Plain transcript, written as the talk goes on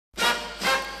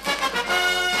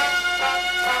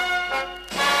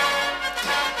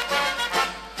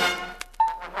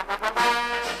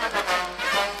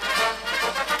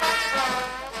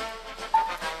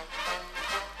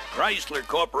Chrysler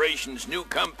Corporation's new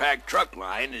compact truck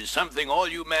line is something all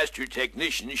you master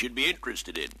technicians should be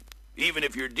interested in, even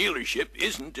if your dealership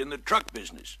isn't in the truck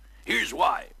business. Here's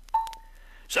why.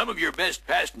 Some of your best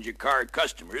passenger car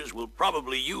customers will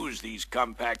probably use these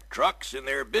compact trucks in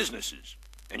their businesses,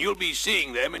 and you'll be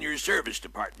seeing them in your service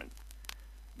department.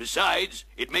 Besides,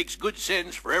 it makes good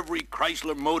sense for every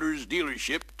Chrysler Motors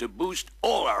dealership to boost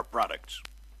all our products.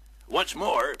 What's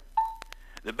more,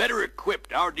 the better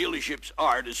equipped our dealerships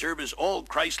are to service all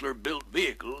Chrysler-built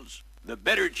vehicles, the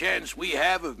better chance we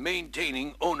have of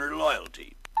maintaining owner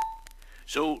loyalty.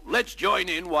 So let's join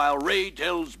in while Ray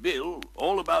tells Bill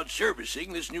all about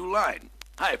servicing this new line.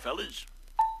 Hi, fellas.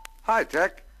 Hi,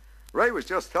 Tech. Ray was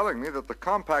just telling me that the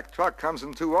compact truck comes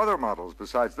in 2 other models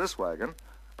besides this wagon.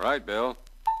 Right, Bill.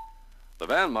 The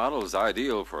van model is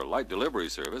ideal for light delivery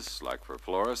service, like for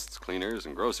florists, cleaners,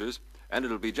 and grocers, and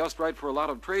it'll be just right for a lot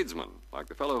of tradesmen, like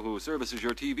the fellow who services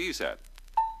your TV set.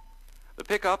 The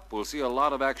pickup will see a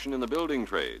lot of action in the building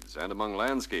trades and among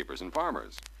landscapers and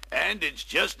farmers. And it's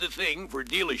just the thing for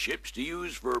dealerships to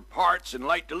use for parts and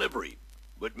light delivery.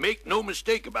 But make no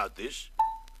mistake about this.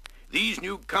 These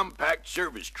new compact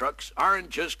service trucks aren't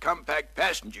just compact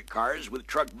passenger cars with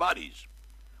truck bodies.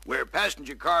 Where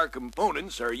passenger car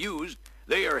components are used,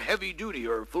 they are heavy-duty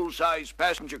or full-size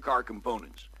passenger car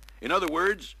components. In other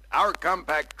words, our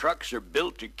compact trucks are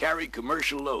built to carry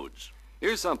commercial loads.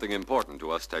 Here's something important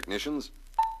to us technicians.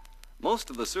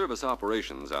 Most of the service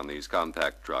operations on these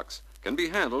compact trucks can be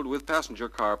handled with passenger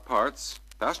car parts,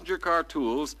 passenger car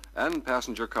tools, and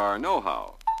passenger car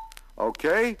know-how.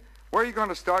 Okay. Where are you going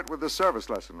to start with the service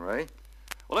lesson, Ray?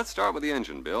 Well, let's start with the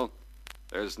engine, Bill.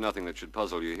 There's nothing that should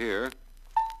puzzle you here.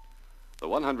 The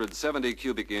 170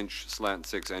 cubic inch slant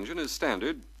 6 engine is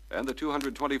standard, and the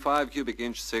 225 cubic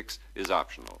inch 6 is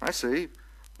optional. I see.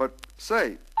 But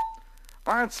say,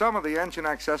 aren't some of the engine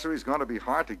accessories going to be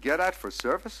hard to get at for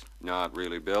service? Not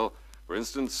really, Bill. For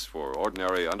instance, for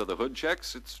ordinary under-the-hood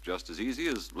checks, it's just as easy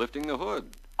as lifting the hood.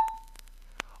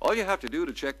 All you have to do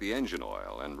to check the engine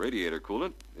oil and radiator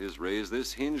coolant is raise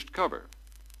this hinged cover.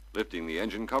 Lifting the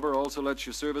engine cover also lets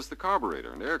you service the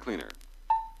carburetor and air cleaner.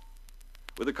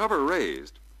 With the cover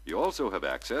raised, you also have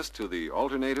access to the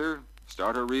alternator,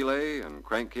 starter relay, and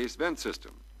crankcase vent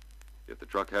system. If the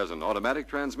truck has an automatic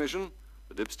transmission,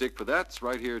 the dipstick for that's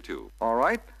right here, too. All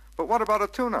right, but what about a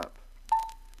tune-up?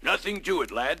 Nothing to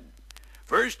it, lad.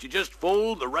 First, you just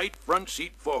fold the right front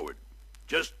seat forward.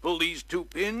 Just pull these 2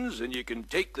 pins and you can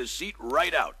take the seat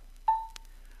right out.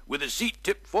 With the seat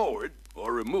tipped forward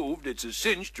or removed, it's a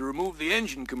cinch to remove the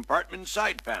engine compartment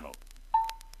side panel.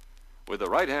 With the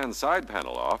right-hand side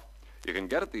panel off, you can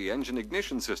get at the engine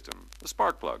ignition system, the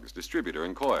spark plugs, distributor,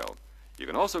 and coil. You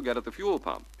can also get at the fuel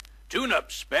pump.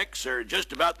 Tune-up specs are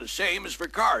just about the same as for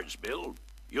cars, Bill.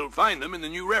 You'll find them in the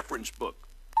new reference book.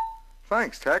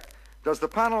 Thanks, Tech. Does the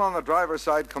panel on the driver's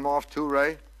side come off too,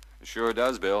 Ray? It sure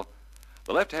does, Bill.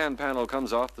 The left-hand panel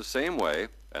comes off the same way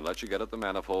and lets you get at the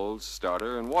manifolds,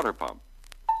 starter, and water pump.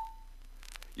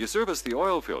 You service the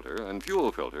oil filter and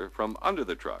fuel filter from under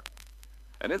the truck.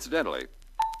 And incidentally,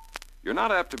 you're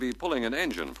not apt to be pulling an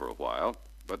engine for a while,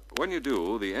 but when you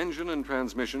do, the engine and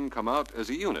transmission come out as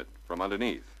a unit from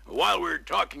underneath. While we're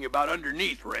talking about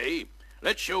underneath, Ray,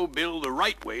 let's show Bill the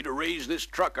right way to raise this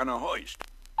truck on a hoist.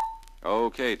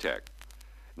 Okay, Tech.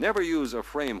 Never use a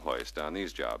frame hoist on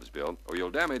these jobs, Bill, or you'll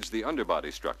damage the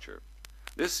underbody structure.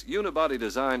 This unibody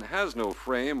design has no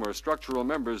frame or structural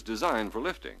members designed for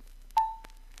lifting.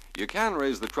 You can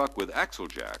raise the truck with axle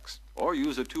jacks or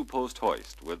use a 2-post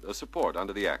hoist with a support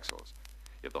under the axles.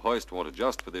 If the hoist won't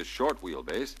adjust for this short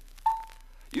wheelbase,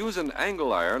 use an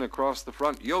angle iron across the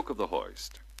front yoke of the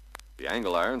hoist. The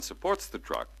angle iron supports the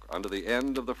truck under the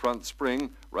end of the front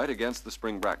spring right against the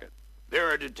spring bracket.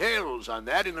 There are details on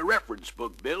that in the reference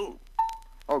book, Bill.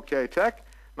 Okay, Tech.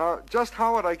 Now, just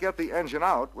how would I get the engine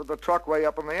out with the truck way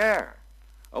up in the air?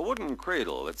 A wooden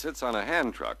cradle that sits on a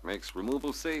hand truck makes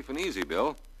removal safe and easy,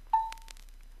 Bill.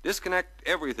 Disconnect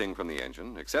everything from the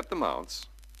engine except the mounts,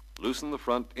 loosen the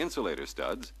front insulator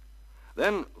studs,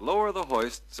 then lower the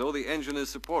hoist so the engine is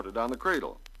supported on the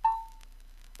cradle.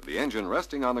 With the engine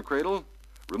resting on the cradle,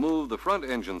 remove the front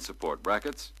engine support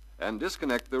brackets and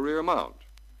disconnect the rear mount.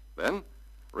 Then,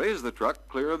 raise the truck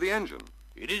clear of the engine.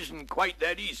 It isn't quite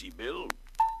that easy, Bill.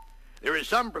 There are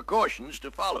some precautions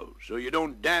to follow so you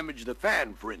don't damage the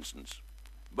fan, for instance.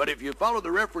 But if you follow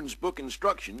the reference book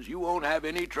instructions, you won't have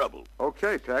any trouble.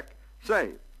 Okay, Tech.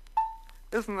 Say,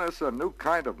 isn't this a new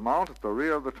kind of mount at the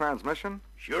rear of the transmission?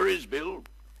 Sure is, Bill.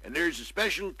 And there's a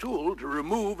special tool to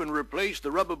remove and replace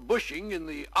the rubber bushing in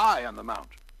the eye on the mount.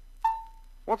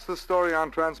 What's the story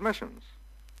on transmissions?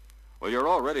 Well, you're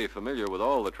already familiar with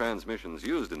all the transmissions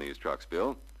used in these trucks,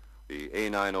 Bill. The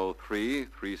A903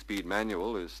 three-speed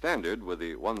manual is standard with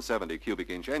the 170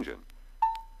 cubic inch engine.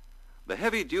 The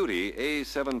heavy-duty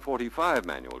A745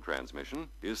 manual transmission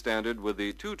is standard with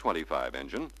the 225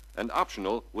 engine and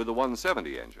optional with the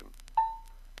 170 engine.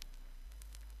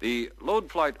 The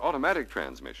load-flight automatic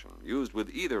transmission used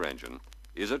with either engine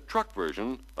is a truck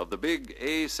version of the big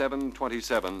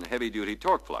A727 heavy-duty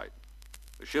torque flight.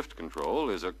 The shift control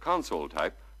is a console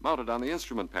type mounted on the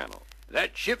instrument panel.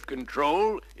 That shift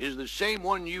control is the same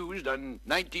one used on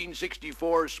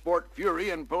 1964 Sport Fury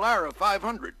and Polara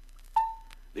 500.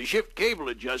 The shift cable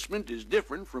adjustment is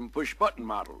different from push-button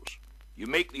models. You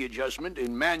make the adjustment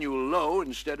in manual low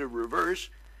instead of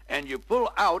reverse, and you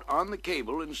pull out on the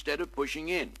cable instead of pushing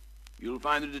in. You'll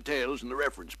find the details in the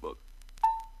reference book.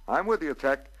 I'm with you,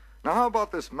 Tech. Now, how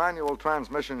about this manual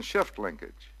transmission shift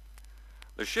linkage?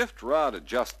 The shift rod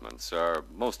adjustments are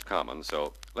most common,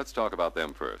 so let's talk about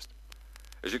them first.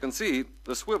 As you can see,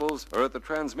 the swivels are at the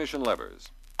transmission levers.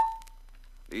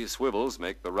 These swivels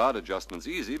make the rod adjustments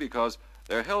easy because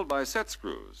they're held by set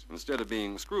screws instead of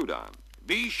being screwed on.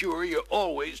 Be sure you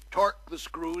always torque the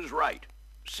screws right.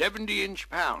 70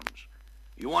 inch-pounds.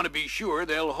 You want to be sure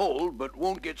they'll hold but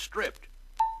won't get stripped.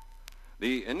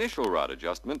 The initial rod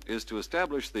adjustment is to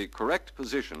establish the correct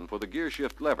position for the gear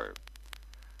shift lever.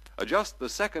 Adjust the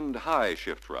second high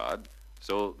shift rod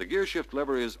so the gear shift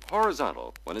lever is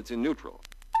horizontal when it's in neutral.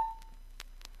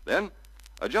 Then,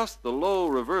 adjust the low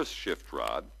reverse shift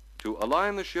rod to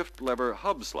align the shift lever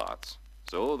hub slots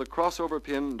so the crossover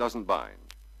pin doesn't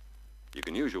bind. You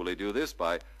can usually do this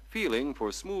by feeling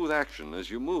for smooth action as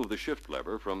you move the shift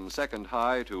lever from second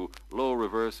high to low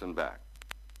reverse and back.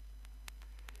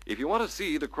 If you want to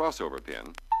see the crossover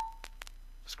pin,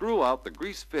 screw out the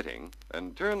grease fitting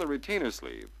and turn the retainer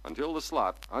sleeve until the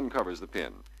slot uncovers the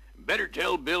pin. Better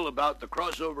tell Bill about the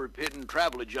crossover pin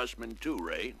travel adjustment too,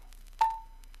 Ray.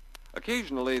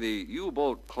 Occasionally, the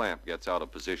U-bolt clamp gets out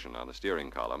of position on the steering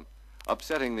column,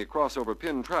 upsetting the crossover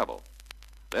pin travel.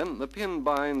 Then the pin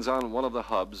binds on one of the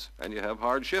hubs and you have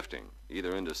hard shifting,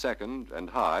 either into second and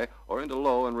high or into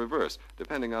low and reverse,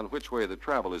 depending on which way the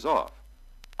travel is off.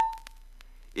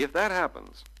 If that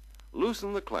happens,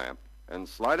 loosen the clamp and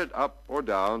slide it up or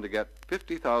down to get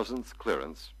 50,000th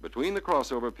clearance between the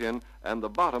crossover pin and the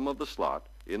bottom of the slot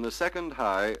in the second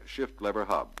high shift lever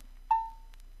hub.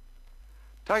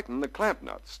 Tighten the clamp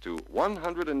nuts to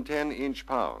 110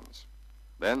 inch-pounds.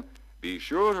 Then be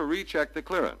sure to recheck the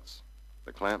clearance.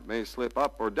 The clamp may slip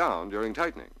up or down during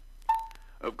tightening.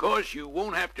 Of course, you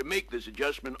won't have to make this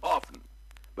adjustment often,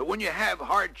 but when you have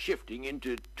hard shifting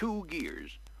into two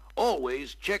gears,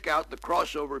 always check out the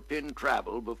crossover pin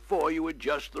travel before you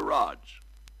adjust the rods.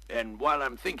 And while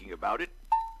I'm thinking about it,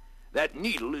 that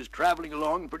needle is traveling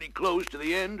along pretty close to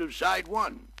the end of side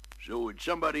one. So would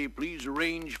somebody please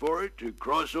arrange for it to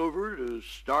cross over to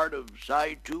start of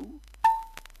side two?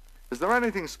 Is there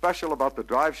anything special about the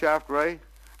drive shaft, Ray?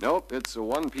 Nope, it's a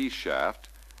one-piece shaft.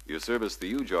 You service the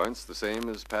U-joints the same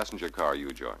as passenger car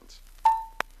U-joints.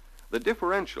 The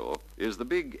differential is the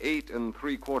big 8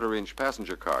 3/4 inch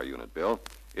passenger car unit, Bill.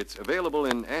 It's available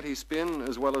in anti-spin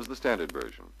as well as the standard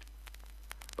version.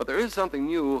 But there is something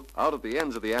new out at the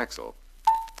ends of the axle.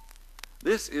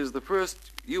 This is the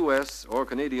first U.S. or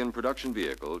Canadian production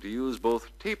vehicle to use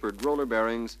both tapered roller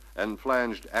bearings and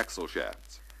flanged axle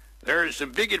shafts. There are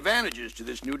some big advantages to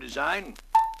this new design.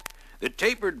 The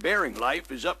tapered bearing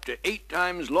life is up to 8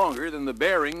 times longer than the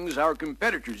bearings our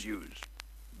competitors use.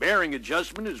 Bearing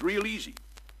adjustment is real easy.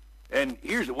 And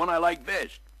here's the one I like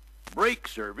best. Brake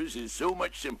service is so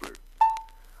much simpler.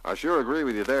 I sure agree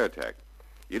with you there, Tech.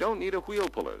 You don't need a wheel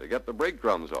puller to get the brake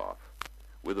drums off.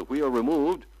 With the wheel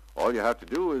removed, all you have to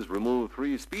do is remove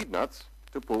 3 speed nuts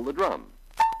to pull the drum.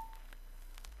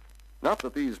 Not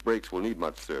that these brakes will need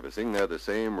much servicing. They're the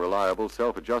same reliable,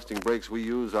 self-adjusting brakes we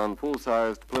use on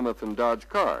full-sized Plymouth and Dodge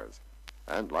cars.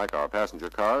 And like our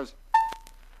passenger cars,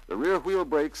 the rear wheel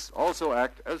brakes also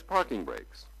act as parking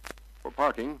brakes. For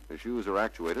parking, the shoes are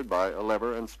actuated by a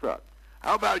lever and strut.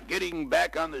 How about getting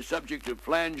back on the subject of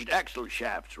flanged axle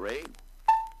shafts, Ray?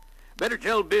 Better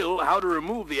tell Bill how to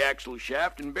remove the axle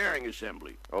shaft and bearing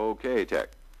assembly. Okay, Tech.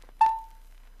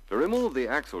 To remove the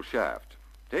axle shaft,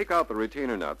 take out the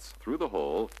retainer nuts through the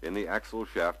hole in the axle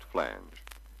shaft flange.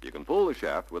 You can pull the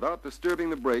shaft without disturbing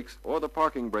the brakes or the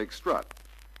parking brake strut.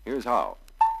 Here's how.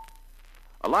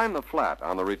 Align the flat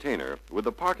on the retainer with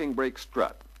the parking brake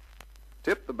strut.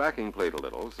 Tip the backing plate a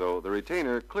little so the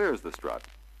retainer clears the strut.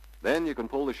 Then you can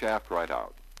pull the shaft right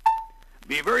out.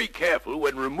 Be very careful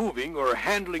when removing or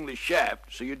handling the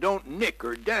shaft so you don't nick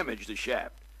or damage the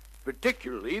shaft,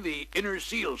 particularly the inner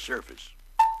seal surface.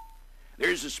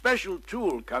 There's a special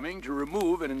tool coming to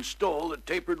remove and install the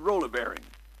tapered roller bearing.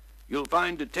 You'll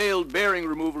find detailed bearing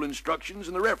removal instructions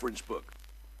in the reference book.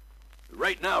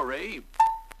 Right now, Ray,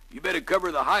 you better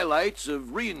cover the highlights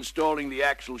of reinstalling the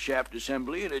axle shaft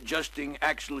assembly and adjusting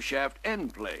axle shaft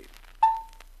end play.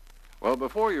 Well,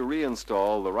 before you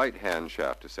reinstall the right-hand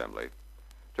shaft assembly,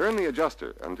 turn the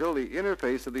adjuster until the inner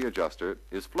face of the adjuster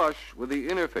is flush with the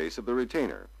inner face of the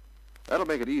retainer. That'll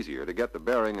make it easier to get the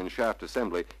bearing and shaft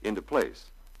assembly into place.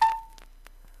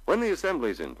 When the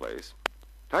assembly's in place,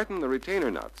 tighten the retainer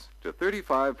nuts to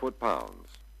 35 foot-pounds.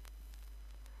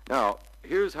 Now,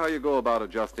 here's how you go about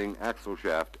adjusting axle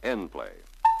shaft end play.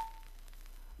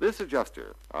 This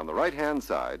adjuster on the right-hand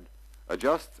side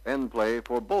adjusts end play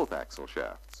for both axle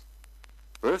shafts.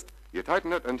 First, you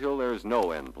tighten it until there's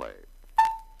no end play.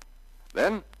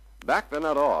 Then, back the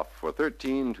nut off for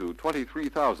 13 to 23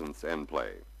 thousandths end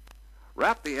play.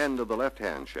 Wrap the end of the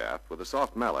left-hand shaft with a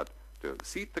soft mallet to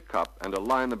seat the cup and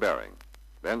align the bearing.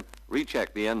 Then,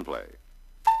 recheck the end play.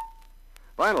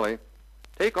 Finally,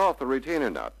 take off the retainer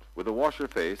nut with the washer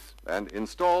face and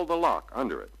install the lock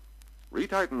under it.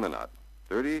 Retighten the nut,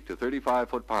 30 to 35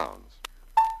 foot-pounds.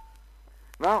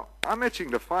 Now, I'm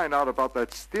itching to find out about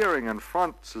that steering and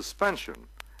front suspension.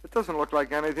 It doesn't look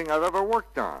like anything I've ever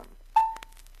worked on.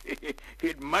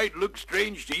 It might look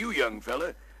strange to you, young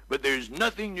fella, but there's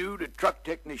nothing new to truck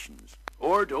technicians,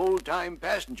 or to old-time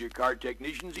passenger car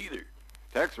technicians either.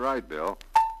 Tech's right, Bill.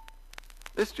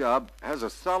 This job has a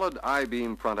solid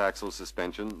I-beam front axle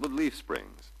suspension with leaf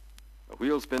springs. The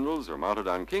wheel spindles are mounted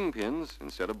on kingpins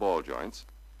instead of ball joints.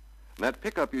 And that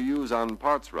pickup you use on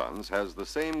parts runs has the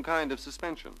same kind of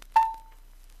suspension.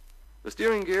 The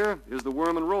steering gear is the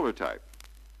worm and roller type.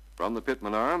 From the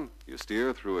pitman arm, you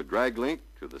steer through a drag link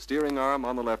to the steering arm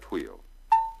on the left wheel.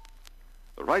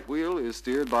 The right wheel is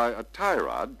steered by a tie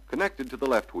rod connected to the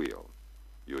left wheel.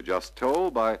 You adjust tow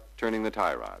by turning the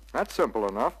tie rod. That's simple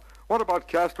enough. What about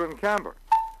caster and camber?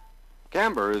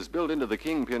 Camber is built into the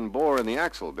kingpin bore in the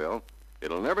axle, Bill.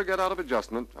 It'll never get out of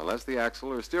adjustment unless the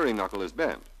axle or steering knuckle is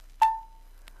bent.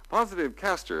 Positive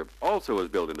caster also is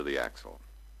built into the axle.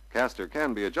 Caster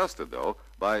can be adjusted, though,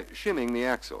 by shimming the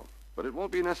axle, but it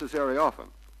won't be necessary often.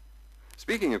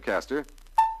 Speaking of caster,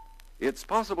 it's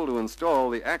possible to install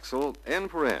the axle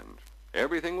end for end.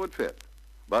 Everything would fit,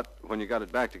 but when you got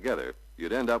it back together,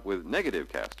 you'd end up with negative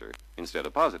caster instead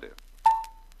of positive.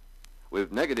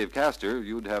 With negative caster,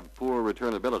 you'd have poor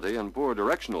returnability and poor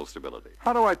directional stability.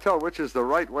 How do I tell which is the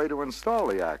right way to install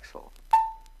the axle?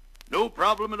 No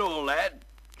problem at all, lad.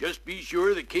 Just be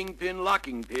sure the kingpin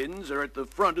locking pins are at the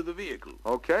front of the vehicle.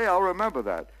 Okay, I'll remember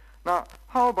that. Now,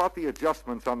 how about the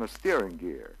adjustments on the steering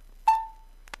gear?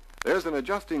 There's an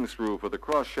adjusting screw for the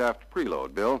cross-shaft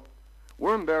preload, Bill.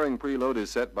 Worm bearing preload is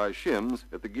set by shims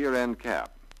at the gear end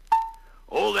cap.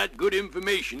 All that good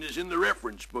information is in the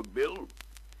reference book, Bill.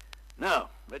 Now,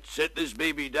 let's set this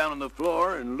baby down on the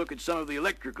floor and look at some of the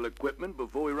electrical equipment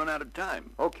before we run out of time.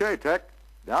 Okay, Tech.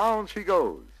 Down she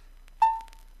goes.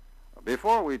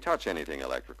 Before we touch anything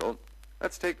electrical,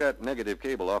 let's take that negative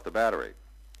cable off the battery.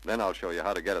 Then I'll show you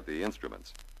how to get at the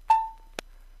instruments.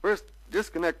 First,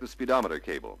 disconnect the speedometer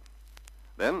cable.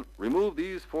 Then, remove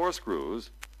these 4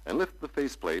 screws and lift the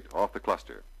faceplate off the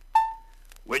cluster.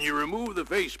 When you remove the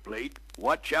faceplate,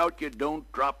 watch out you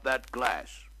don't drop that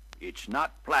glass. It's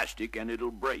not plastic and it'll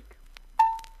break.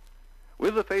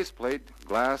 With the faceplate,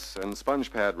 glass, and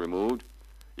sponge pad removed,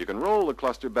 you can roll the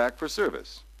cluster back for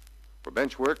service. For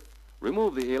bench work,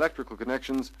 remove the electrical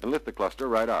connections and lift the cluster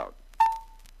right out.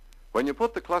 When you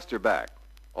put the cluster back,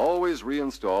 always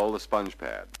reinstall the sponge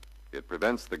pad. It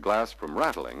prevents the glass from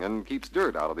rattling and keeps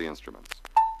dirt out of the instruments.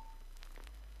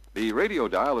 The radio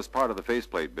dial is part of the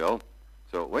faceplate, Bill,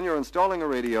 so when you're installing a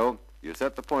radio, you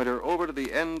set the pointer over to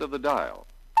the end of the dial.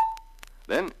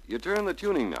 Then you turn the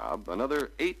tuning knob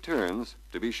another 8 turns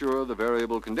to be sure the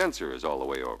variable condenser is all the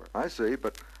way over. I see,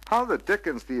 but how the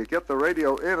dickens do you get the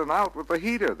radio in and out with the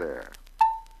heater there?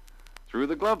 Through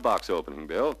the glove box opening,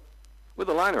 Bill. With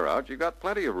the liner out, you got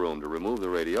plenty of room to remove the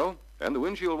radio and the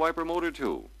windshield wiper motor,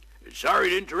 too. Sorry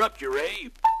to interrupt you,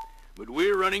 Ray, but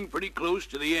we're running pretty close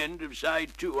to the end of side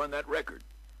 2 on that record,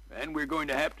 and we're going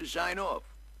to have to sign off.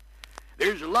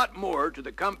 There's a lot more to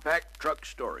the compact truck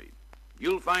story.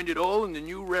 You'll find it all in the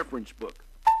new reference book.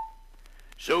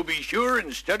 So be sure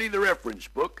and study the reference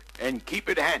book and keep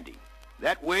it handy.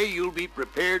 That way you'll be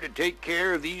prepared to take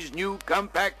care of these new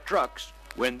compact trucks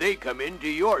when they come into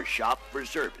your shop for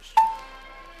service.